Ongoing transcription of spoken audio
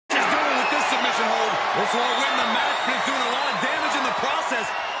submission hold. This won't win the match, but it's doing a lot of damage in the process.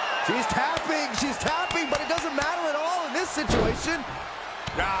 She's tapping, but it doesn't matter at all in this situation.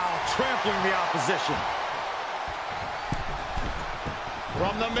 Now trampling the opposition.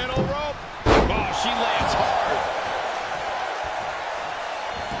 From the middle rope. Oh, she lands hard.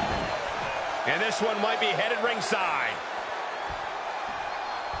 And this one might be headed ringside.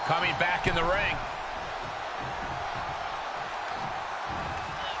 Coming back in the ring.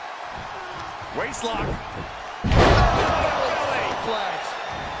 Waistlock. Flex.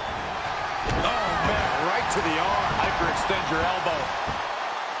 Oh, man, right to the arm. Hyperextend your elbow.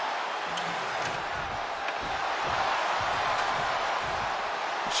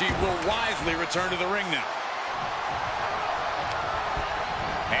 She will wisely return to the ring now.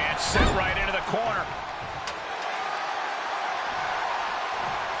 And sent right into the corner.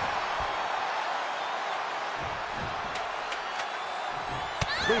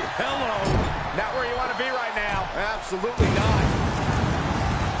 Ooh, hello. Not where you want to be right now. Absolutely not.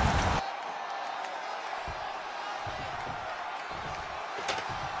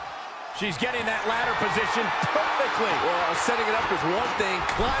 She's getting that ladder position perfectly. Well, setting it up is one thing.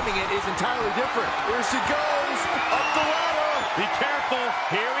 Climbing it is entirely different. Here she goes. Up the ladder. Be careful.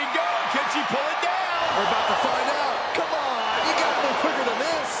 Here we go. Can she pull it down? We're about to find out. Come on. You got to move quicker than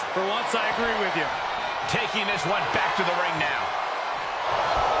this. For once, I agree with you. Taking this one back to the ring now.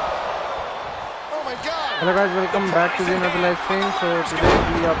 Oh, my God. Hello guys, welcome back to the another live stream. So today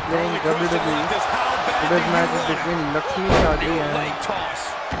we are playing WWE. Today's match is between Lakshmi Shahaji and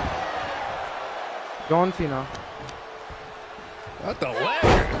John Cena. What the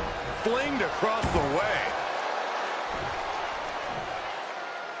leg? Flinged across the way.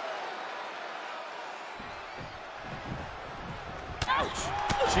 Ouch.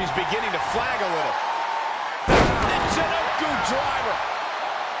 She's beginning to flag a little. Michinoku driver.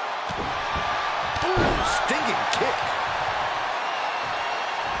 Ooh, stinging kick.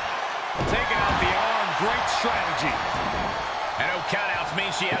 Taking out the arm. Great strategy. And no countouts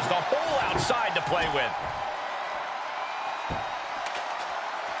means she has the whole outside to play with.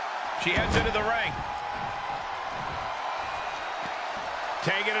 She heads into the ring.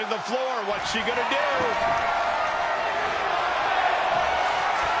 Taking it to the floor. What's she gonna do?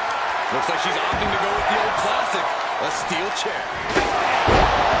 Looks like she's opting to go with the old classic, a steel chair.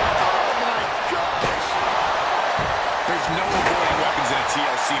 Oh my gosh! There's no avoiding weapons in a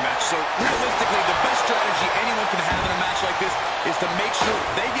TLC match, so realistically, the best strategy anyone can have in a match like this is to make sure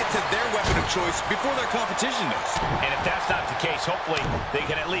they get to their weapon of choice before their competition does. And if that's not the case, hopefully they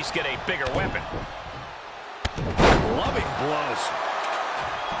can at least get a bigger weapon. Loving blows.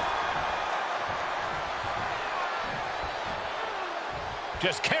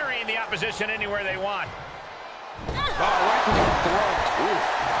 Just carrying the opposition anywhere they want. Oh, right to the throat. Ooh.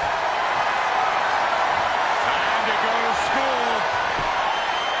 Time to go to school.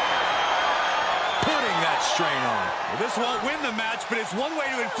 Putting that strain on. Well, this won't win the match, but it's one way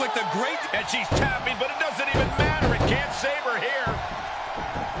to inflict a great... And she's tapping, but it doesn't even matter. It can't save her here.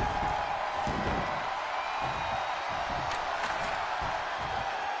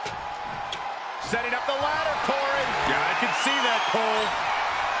 Setting up the ladder, Corey. Yeah, I can see that, Cole.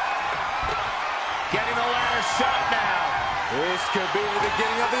 Getting the ladder set now. This could be the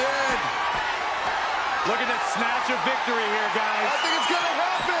beginning of the end. Looking to snatch a victory here, guys. I think it's going to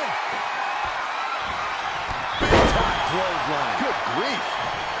happen. Big time clothesline. Good grief.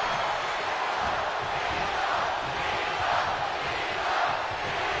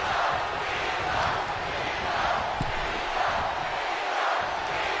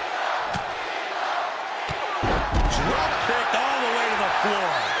 Drop kicked all the way to the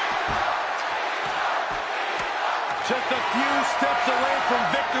floor. Just a few steps away from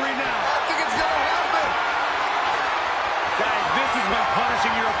victory now. I think it's going to happen. Guys, this is when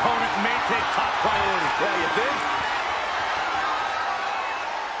punishing your opponent may take top priority. Yeah, you think?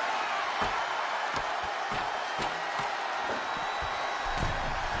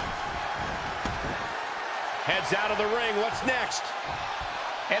 Heads out of the ring. What's next?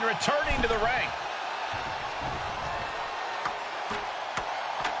 And returning to the ring.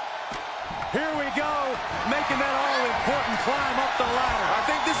 Here we go, making that all-important climb up the ladder. I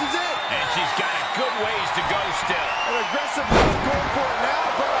think this is it. And she's got a good ways to go still. An aggressive move going for it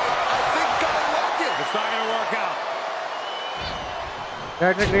now, but I think I like it. It's not going to work out.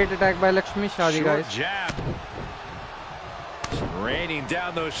 That's a great attack by Lakshmi Shahaji, Short guys. jab. Raining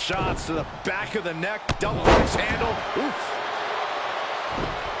down those shots to the back of the neck. Double axe handle. Oof.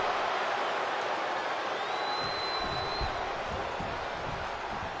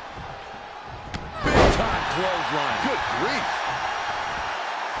 Big time clothesline. Good grief.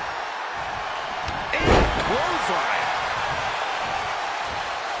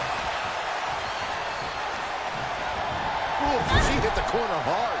 hit the corner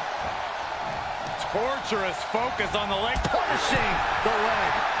hard. Torturous focus on the leg, punishing the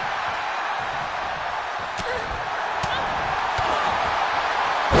leg.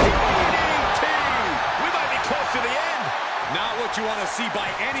 DDT! We might be close to the end. Not what you want to see by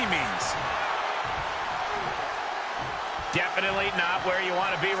any means. Definitely not where you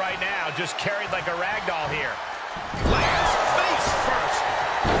want to be right now. Just carried like a rag doll here. Lands face first.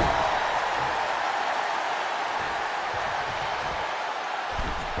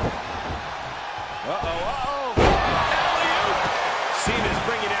 Cena's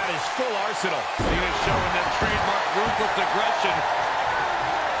bringing out his full arsenal. Cena's showing that trademark ruthless aggression.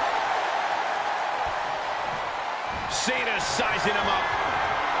 Cena's sizing him up.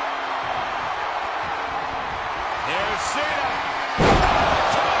 There's Cena.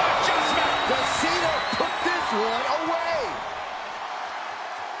 Adjustment. Does Cena put this one away?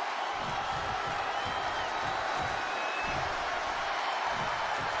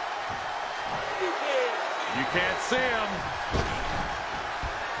 You can't see him.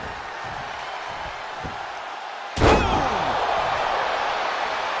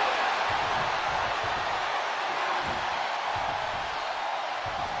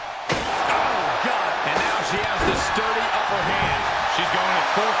 She has the sturdy upper hand. She's going at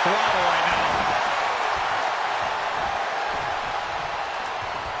full throttle right now.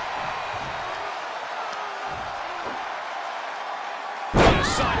 And a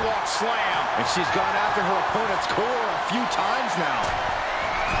sidewalk slam. And she's gone after her opponent's core a few times now.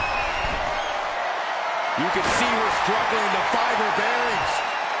 You can see her struggling to find her bearings.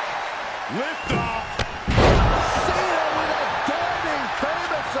 Lift off. Cena with a diving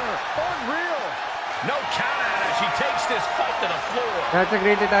famouser. Unreal. No count out as she takes this fight to the floor. That's a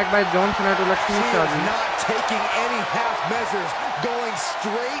great attack by John Cena to Lakshmi Shahaji. Not taking any half measures, going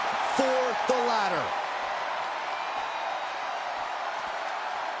straight for the ladder.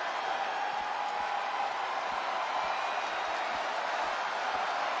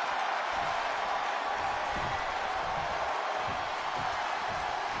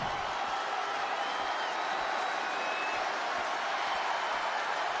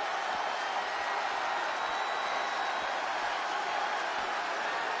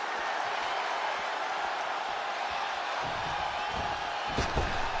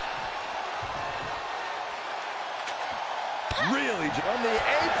 Really, on the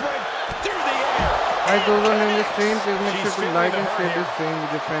apron, through the air. Guys, those are in the stream. Please make sure to like and share this stream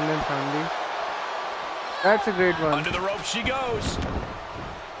with your friends and family. That's a great one. Under the rope she goes.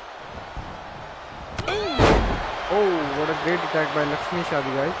 Oh, what a great attack by Lakshmi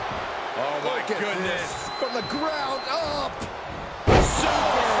Shahaji, guys. Oh my Look at goodness. this. From the ground up.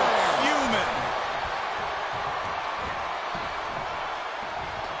 Superhuman.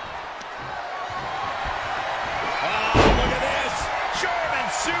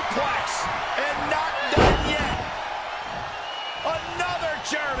 Suplex, and not done yet. Another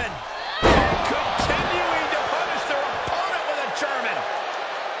German, and continuing to punish their opponent with a German.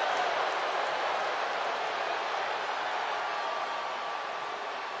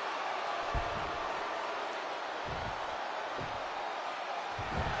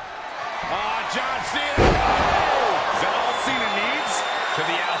 John Cena. Is that all Cena needs? To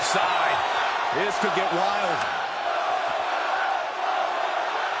the outside. This could get wild.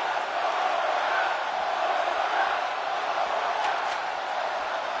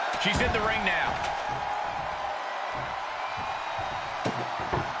 She's in the ring now.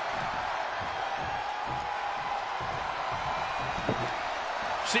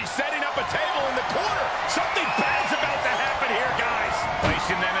 She's setting up a table in the corner. Something bad's about to happen here, guys.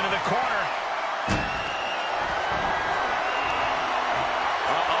 Placing them into the corner.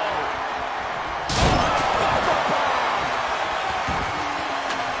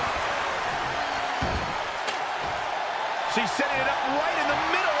 She's setting it up right in the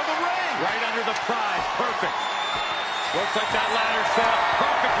middle of the ring. Right under the prize. Perfect. Looks like that ladder set up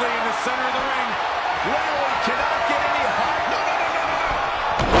perfectly in the center of the ring. Literally cannot get any higher. No.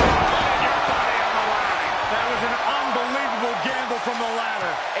 Putting your body on the line. That was an unbelievable gamble from the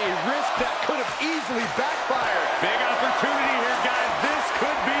ladder. A risk that could have easily backfired. Big opportunity here, guys. This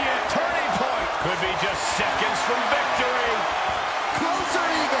could be a turning point. Could be just seconds from victory. Closer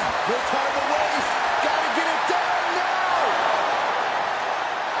even. No time to waste. Gotta get it done now.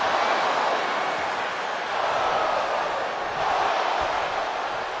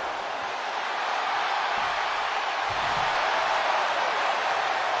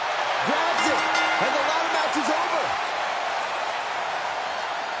 Grabs it. And the ladder match is over.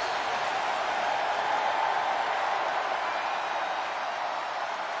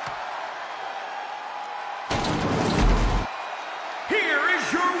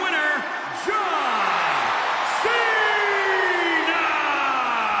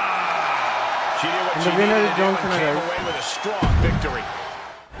 She did what And she the winner needed is to do John and Cena, came guys. away with a strong victory.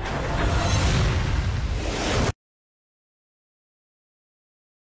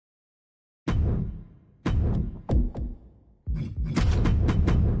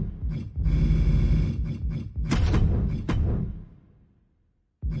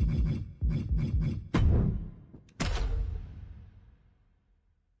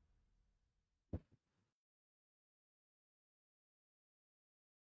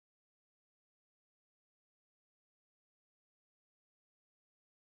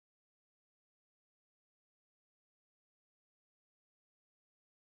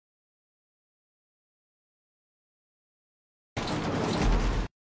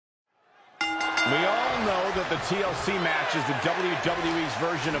 We all know that the TLC match is the WWE's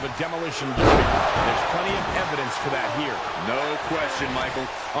version of a demolition derby. There's plenty of evidence for that here. No question, Michael.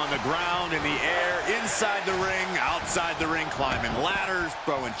 On the ground, in the air, inside the ring, outside the ring, climbing ladders,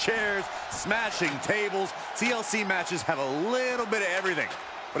 throwing chairs, smashing tables. TLC matches have a little bit of everything,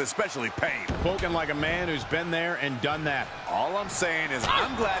 but especially pain. Spoken like a man who's been there and done that. All I'm saying is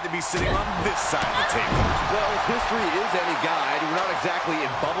I'm glad to be sitting on this side of the table. Well, if history is any guide, we're not exactly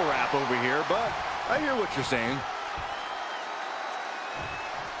in bubble wrap over here, but I hear what you're saying.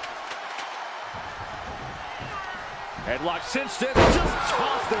 Headlock cinched it, just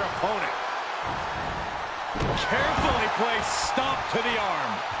tossed their opponent. Carefully placed stomp to the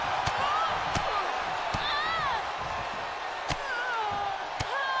arm.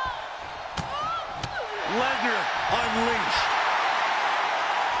 Lesnar unleashed.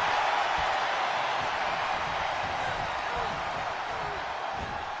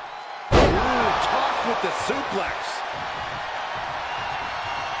 Ooh, tossed with the suplex.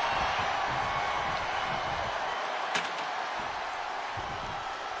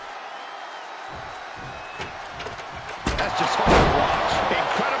 That's just hard to watch.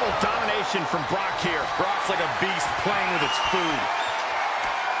 Incredible domination from Brock here. Brock's like a beast playing with its food.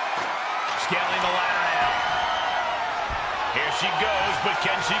 Scaling the ladder now. Here she goes, but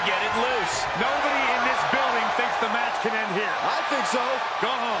can she get it loose? Nobody in this building thinks the match can end here. I think so. Go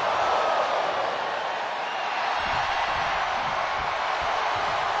home.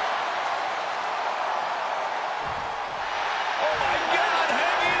 Oh my God,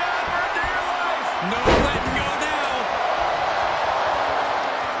 hanging on for dear life. No letting go now.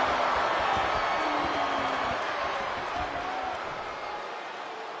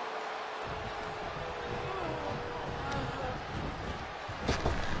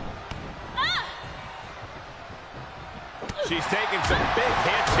 She's taking some big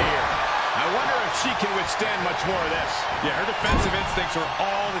hits here. I wonder if she can withstand much more of this. Yeah, her defensive instincts are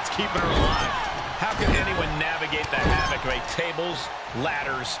all that's keeping her alive. How can anyone navigate the havoc of a tables,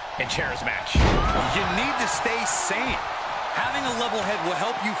 ladders, and chairs match? You need to stay sane. Having a level head will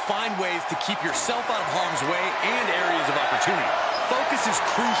help you find ways to keep yourself out of harm's way and areas of opportunity. Focus is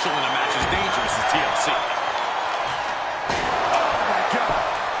crucial in a match as dangerous as TLC. Oh, my God.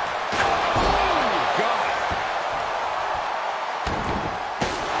 Oh, God.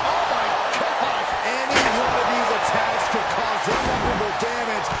 Oh, my gosh. Any one of these attacks could cause irreparable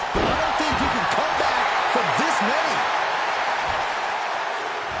damage, but I don't think you can come back from this many.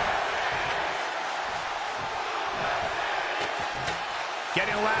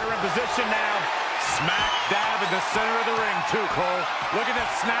 Getting a ladder in position now. Smack dab in the center of the ring, too, Cole. Looking to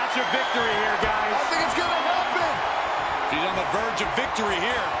snatch a victory here, guys. I think it's going to happen. She's on the verge of victory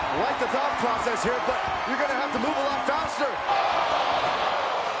here. I like the thought process here, but you're going to have to move a lot faster.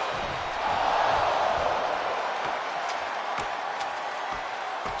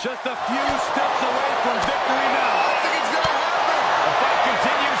 Just a few steps away from victory now. I think it's going to happen. The fight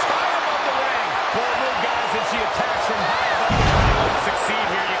continues high above the ring. Bold move, guys, as she attacks from high above the ring. To succeed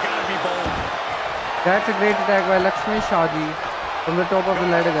here, you got to be bold. That's a great attack by Lakshmi Shahaji from the top of the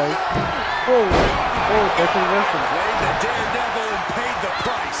ladder, guys. Oh, that's reversal. Played the daredevil and paid the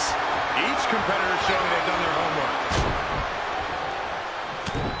price. Each competitor showing they've done their homework.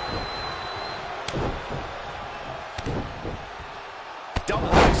 Double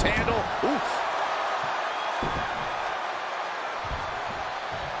axe handle. Oof.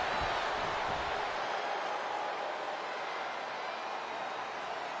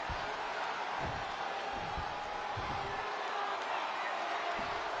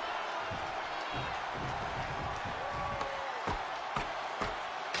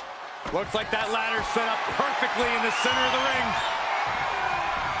 Looks like that ladder's set up perfectly in the center of the ring.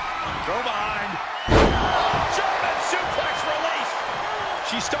 Go behind. German suplex release.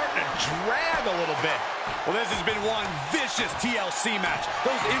 She's starting to drag a little bit. Well, this has been one vicious TLC match.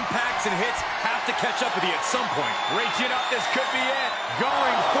 Those impacts and hits have to catch up with you at some point. Reaching up, this could be it.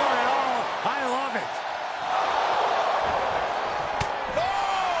 Going for it all. I of it.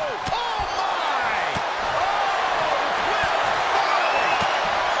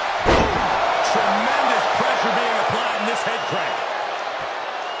 Tremendous pressure being applied in this head crank.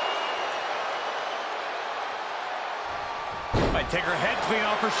 Might take her head clean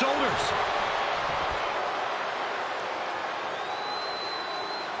off her shoulders.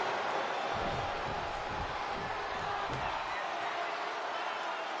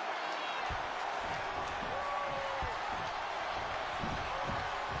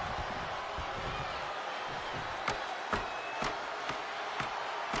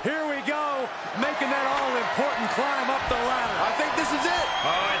 Here we go, making that all-important climb up the ladder. I think this is it.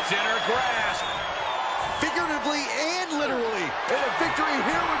 Oh, it's in her grasp. Figuratively and literally. And a victory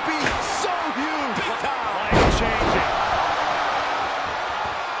here would be so huge. Big time. Life-changing.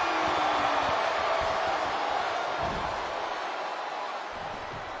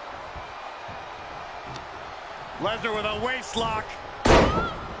 Lesnar with a waist lock.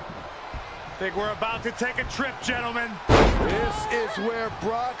 Think we're about to take a trip, gentlemen. This is where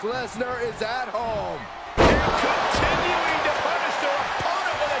Brock Lesnar is at home. And continuing to punish their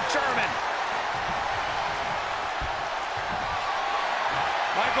opponent with a German.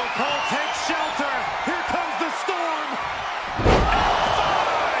 Michael Cole takes shelter. Here comes the storm.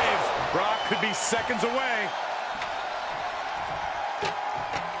 F5! Brock could be seconds away.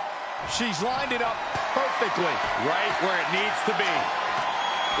 She's lined it up perfectly. Right where it needs to be.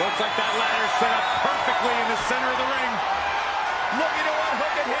 Looks like that ladder set up perfectly in the center of the ring. Looking to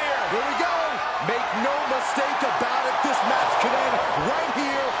unhook it here. Here we go. Make no mistake about it. This match could end right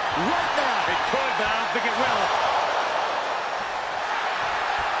here, right now. It could, but I don't think it will.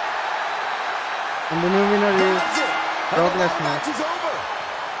 And the new winner is That's it. Brock The Lesnar. match is over.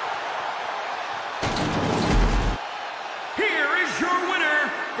 Here is your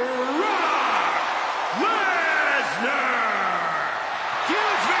winner, Brock Lesnar.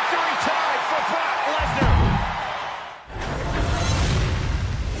 Huge victory tonight for Brock Lesnar.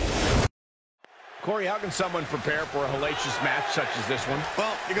 Corey, how can someone prepare for a hellacious match such as this one?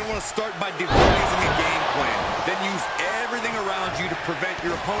 Well, you're going to want to start by devising a game plan. Then use everything around you to prevent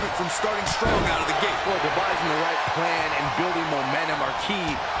your opponent from starting strong out of the gate. Well, devising the right plan and building momentum are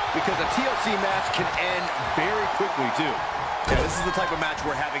key because a TLC match can end very quickly, too. Yeah, this is the type of match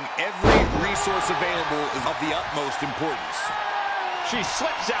where having every resource available is of the utmost importance. She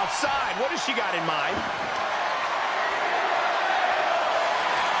slips outside. What has she got in mind?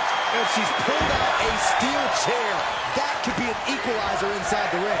 And she's pulled out a steel chair. That could be an equalizer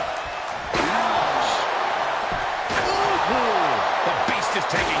inside the ring. The Beast is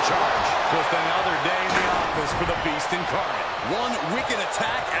taking charge. Just another day in the office for the Beast incarnate. One wicked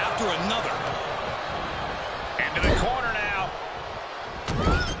attack after another. Into the corner now.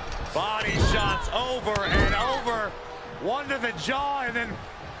 Body shots over and over. One to the jaw and then...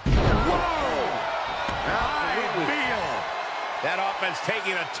 Whoa! I feel. That offense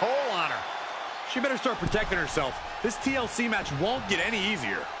taking a toll on her. She better start protecting herself. This TLC match won't get any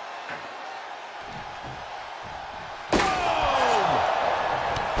easier.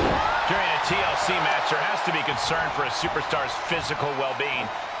 During a TLC match, there has to be concern for a superstar's physical well-being.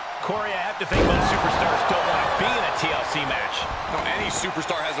 Corey, I have to think most superstars don't want to be in a TLC match. No, any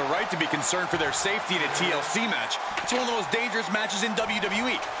superstar has a right to be concerned for their safety in a TLC match. It's one of the most dangerous matches in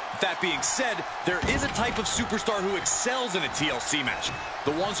WWE. That being said, there is a type of superstar who excels in a TLC match.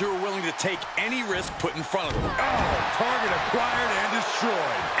 The ones who are willing to take any risk put in front of them. Oh, target acquired and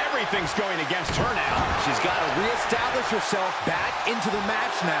destroyed. Everything's going against her now. She's got to reestablish herself back into the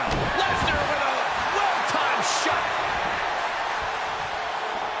match now. Lesnar with a well-timed shot.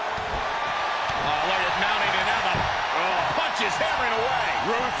 Oh, look at mounting another. Oh, punches hammering away.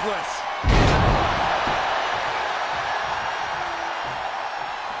 Ruthless.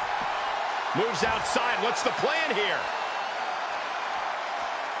 Moves outside. What's the plan here?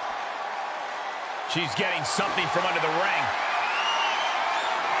 She's getting something from under the ring.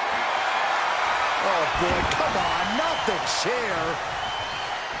 Oh, boy, come on, not the chair.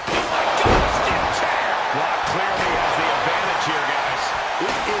 Oh, my God, steel chair. Brock clearly has the advantage here, guys.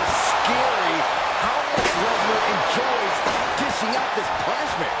 It is scary how much Lesnar enjoys dishing out this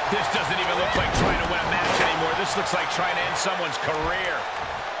punishment. This doesn't even look like trying to win a match anymore. This looks like trying to end someone's career.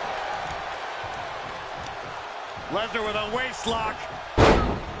 Lesnar with a waist lock.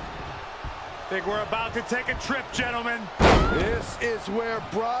 Think we're about to take a trip, gentlemen. This is where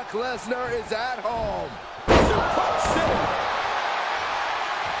Brock Lesnar is at home. Suplex City.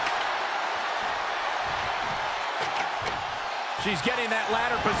 She's getting that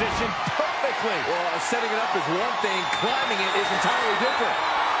ladder position perfectly. Well, setting it up is one thing. Climbing it is entirely different.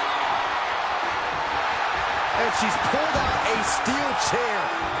 And she's pulled out a steel chair.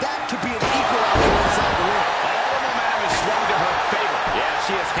 That could be an equalizer inside the ring. All the momentum is swung to her favor. Yeah,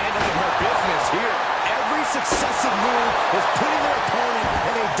 she is handling her business here. Every successive move is putting her opponent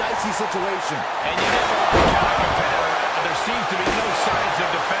in a dicey situation. And you never want to count a competitor out, but there seems to be no signs of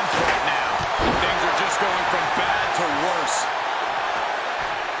defense right now. Things are just going from bad to worse.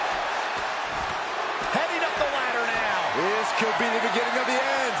 Heading up the ladder now. This could be the beginning of the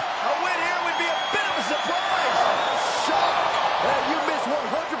end. A win here would be a bit of a surprise. Shot. You miss 100%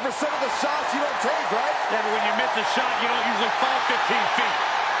 of the shots you don't take, right? Yeah, but when you miss a shot, you don't usually fall 15 feet.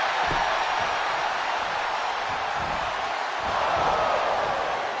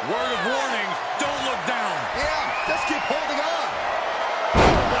 Word of warning, don't look down. Yeah, just keep holding on.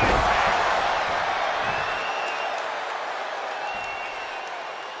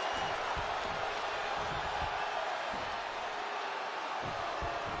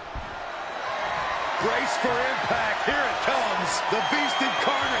 Brace for impact. Here it comes. The Beast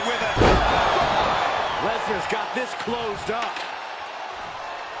Incarnate with it. Lesnar's got this closed up.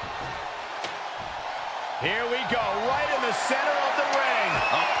 Here we go, right in the center of the ring.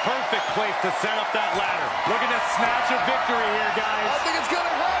 A perfect place to set up that ladder. Looking to snatch a victory here, guys. I think it's going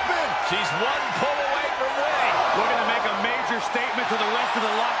to happen. She's one pull away from winning. Looking to make a major statement to the rest of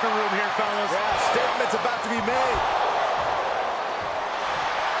the locker room here, fellas. Yeah, statement's about to be made.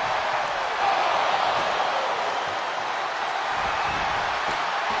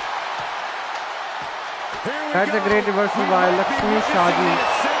 That's a great reversal by Lakshmi Shahaji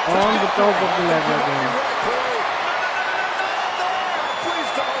on the top of the ladder again.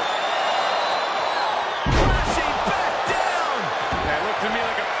 Please don't. Crashing back down. Yeah, it looked to me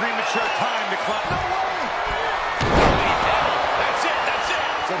like a premature time to climb. No way. That's it, that's it.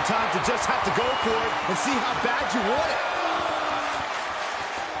 Sometimes you just have to go for it and see how bad you want it.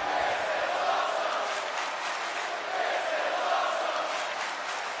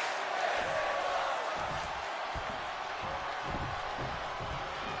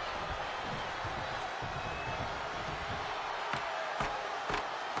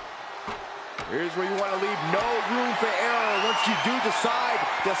 Here's where you want to leave no room for error once you do decide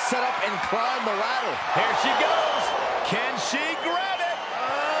to set up and climb the ladder. Here she goes. Can she grab it?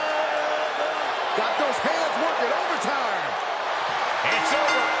 Got those hands working overtime. It's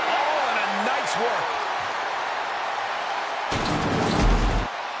over. All in a nice work.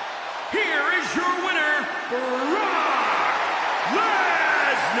 Here is your winner, Brock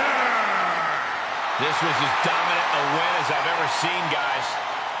Lesnar. This was as dominant a win as I've ever seen, guys.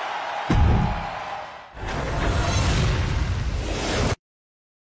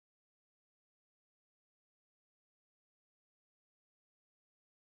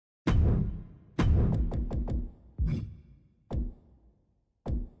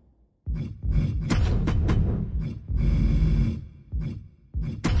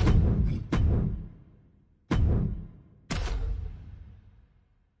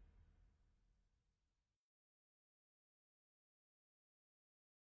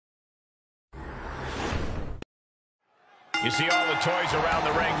 You see all the toys around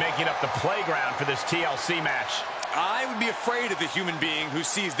the ring making up the playground for this TLC match. I would be afraid of the human being who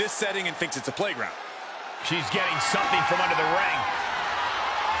sees this setting and thinks it's a playground. She's getting something from under the ring.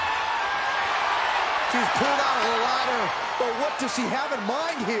 She's pulled out of the ladder, but what does she have in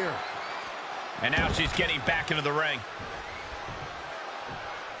mind here? And now she's getting back into the ring.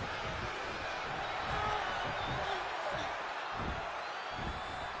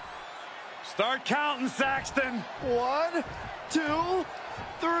 Start counting, Saxton. 1, 2,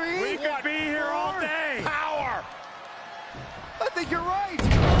 3. We could be here all day. Power! I think you're right.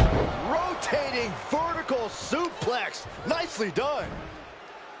 Rotating vertical suplex. Nicely done.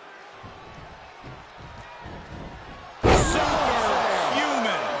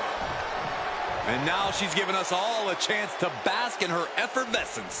 Superhuman. And now she's given us all a chance to bask in her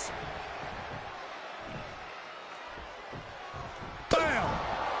effervescence. Bam!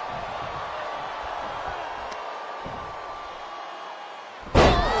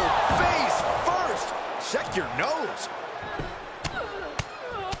 Check your nose.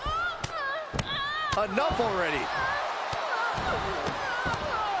 Enough already.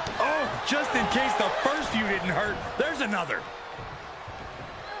 Oh, just in case the first few didn't hurt, there's another.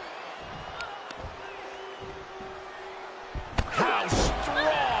 How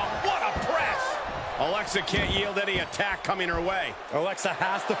strong! What a press! Alexa can't yield any attack coming her way. Alexa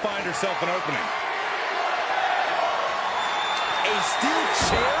has to find herself an opening. A steel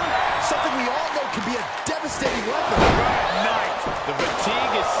chair? Something we all know can be a devastating weapon. Good night. The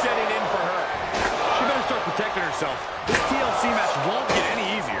fatigue is setting in for her. She better start protecting herself. This TLC match won't get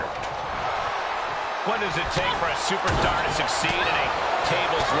any easier. What does it take for a superstar to succeed in a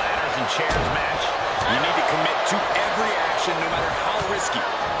tables, ladders, and chairs match? You need to commit to every action, no matter how risky.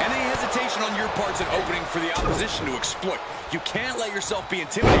 And any hesitation on your part's an opening for the opposition to exploit. You can't let yourself be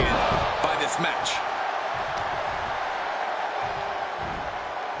intimidated by this match.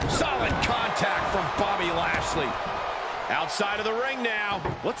 Solid contact from Bobby Lashley. Outside of the ring now.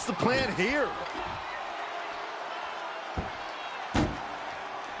 What's the plan here?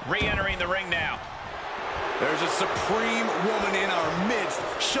 Re-entering the ring now. There's a supreme woman in our midst.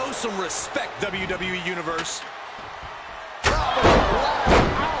 Show some respect, WWE Universe.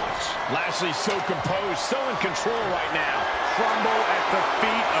 Ouch! Lashley's so composed, so in control right now. Crumble at the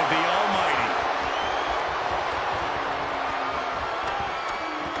feet of the Almighty.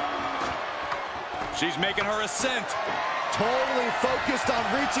 She's making her ascent. Totally focused on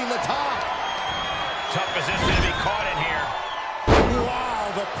reaching the top. Tough position to be caught in here.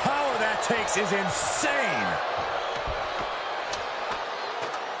 Wow, the power that takes is insane.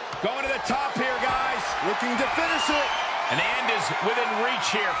 Going to the top here, guys. Looking to finish it. And the end is within reach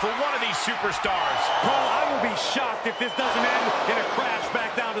here for one of these superstars. Cole, I will be shocked if this doesn't end in a crash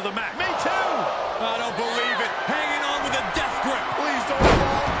back down to the mat. Me too. I don't believe it. Hanging on with a death grip. Please don't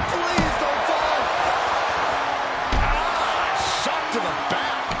fall. Please don't fall. Shot to the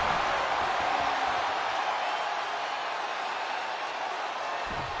back.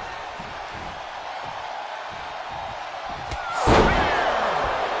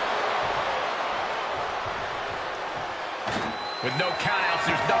 With no countouts,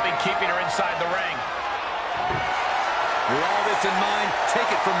 there's nothing keeping her inside the ring. With all this in mind, take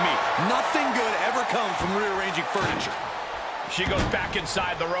it from me. Nothing good ever comes from rearranging furniture. She goes back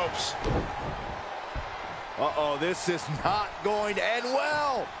inside the ropes. Uh-oh, this is not going to end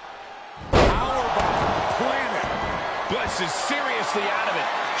well. Powerbomb planted. Bliss is seriously out of it.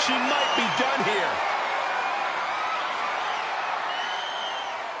 She might be done here.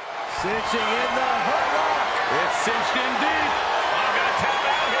 Cinching in the hurt lock. It's cinched in deep. I'm going to tap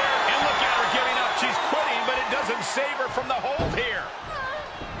out here. And look at her giving up. She's quitting, but it doesn't save her from the hold here.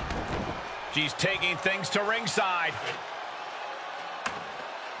 She's taking things to ringside.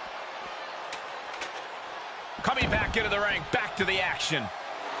 Coming back into the ring, back to the action.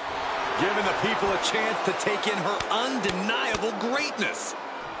 Giving the people a chance to take in her undeniable greatness.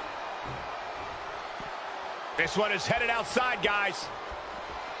 This one is headed outside, guys.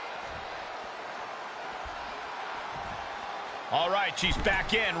 All right, she's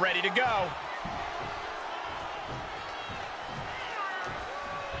back in, ready to go.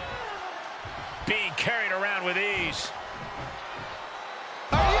 Being carried around with ease.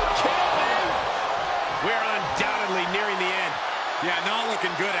 Are you kidding me? We're undoubtedly nearing the end. Yeah, not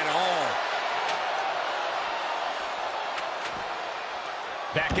looking good at all.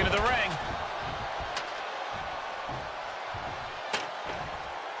 Back into the ring.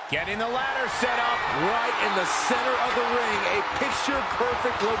 Getting the ladder set up. Right in the center of the ring, a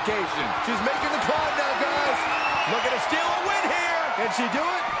picture-perfect location. She's making the climb now, guys. Looking to steal a win here. Can she do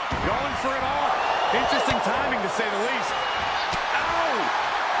it? Going for it all. Interesting timing, to say the least. Ow!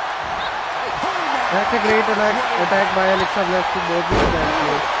 That's a great attack by Alexa Bliss to both these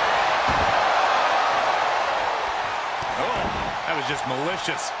guys. Oh, that was just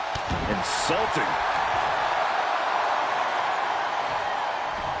malicious. Insulting.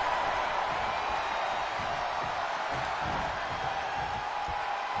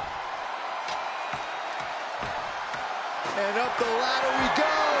 And up the ladder we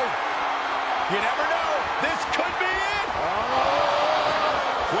go. You never know. This could be it.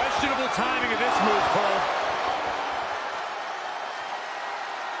 Questionable timing of this move, Cole.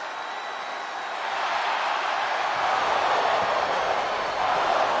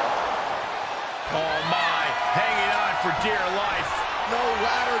 Oh, my. Hanging on for dear life. No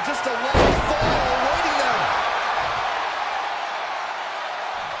ladder, just a long fall awaiting them.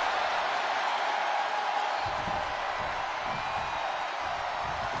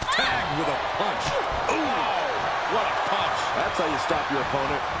 Tagged with a punch. Ooh, what a punch. That's how you stop your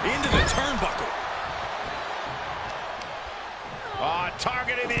opponent. Into the turnbuckle. Oh,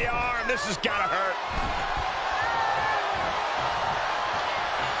 targeting the arm. This has got to hurt.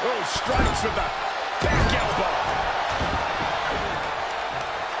 Oh, strikes with the back elbow.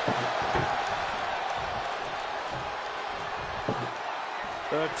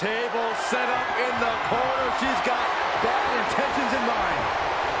 The table set up in the corner. She's got bad intentions in mind.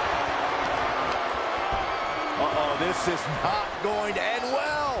 Uh-oh, this is not going to end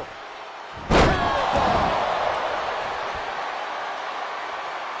well.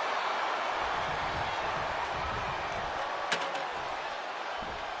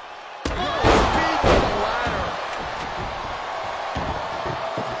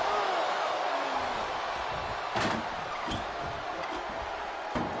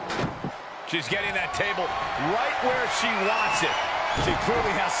 she's getting that table right where she wants it. She clearly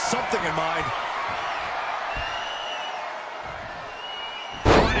has something in mind.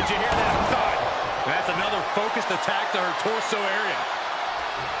 Oh, did you hear that thud? That's another focused attack to her torso area.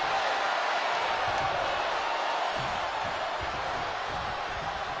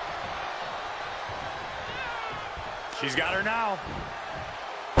 She's got her now.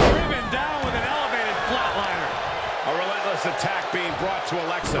 Driven down with an elevated flatliner. A relentless attack being brought to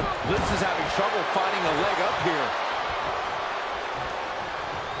Alexa. Liz is having trouble finding a leg up here.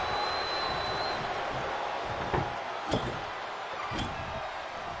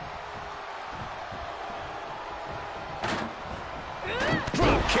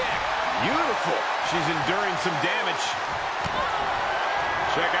 Drop kick. Beautiful. She's enduring some damage.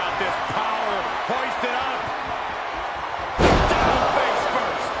 Check out this power. Hoist it up. Down face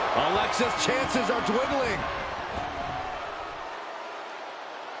first. Alexa's chances are dwindling.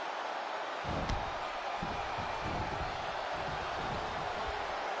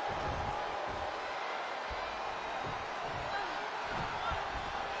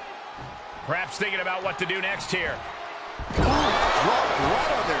 Perhaps thinking about what to do next here. Ooh, dropped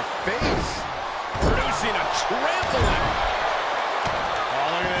right on their face. Producing a trampling.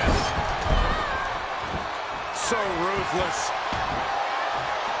 Oh, look at this. So ruthless.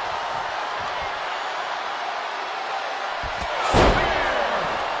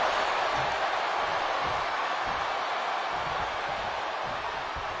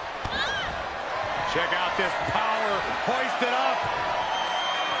 Check out this power. Hoist it up.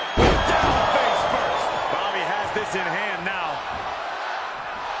 Down face first. Bobby has this in hand now.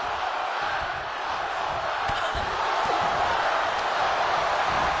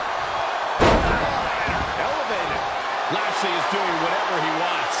 Elevated. Lashley is doing whatever he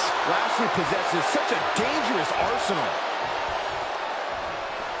wants. Lashley possesses such a dangerous arsenal.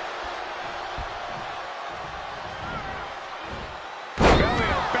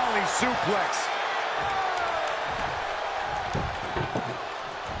 Belly-to-belly suplex.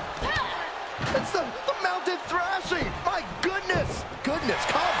 It's the mounted thrashing. My goodness. Goodness,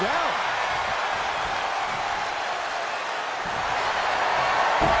 calm down.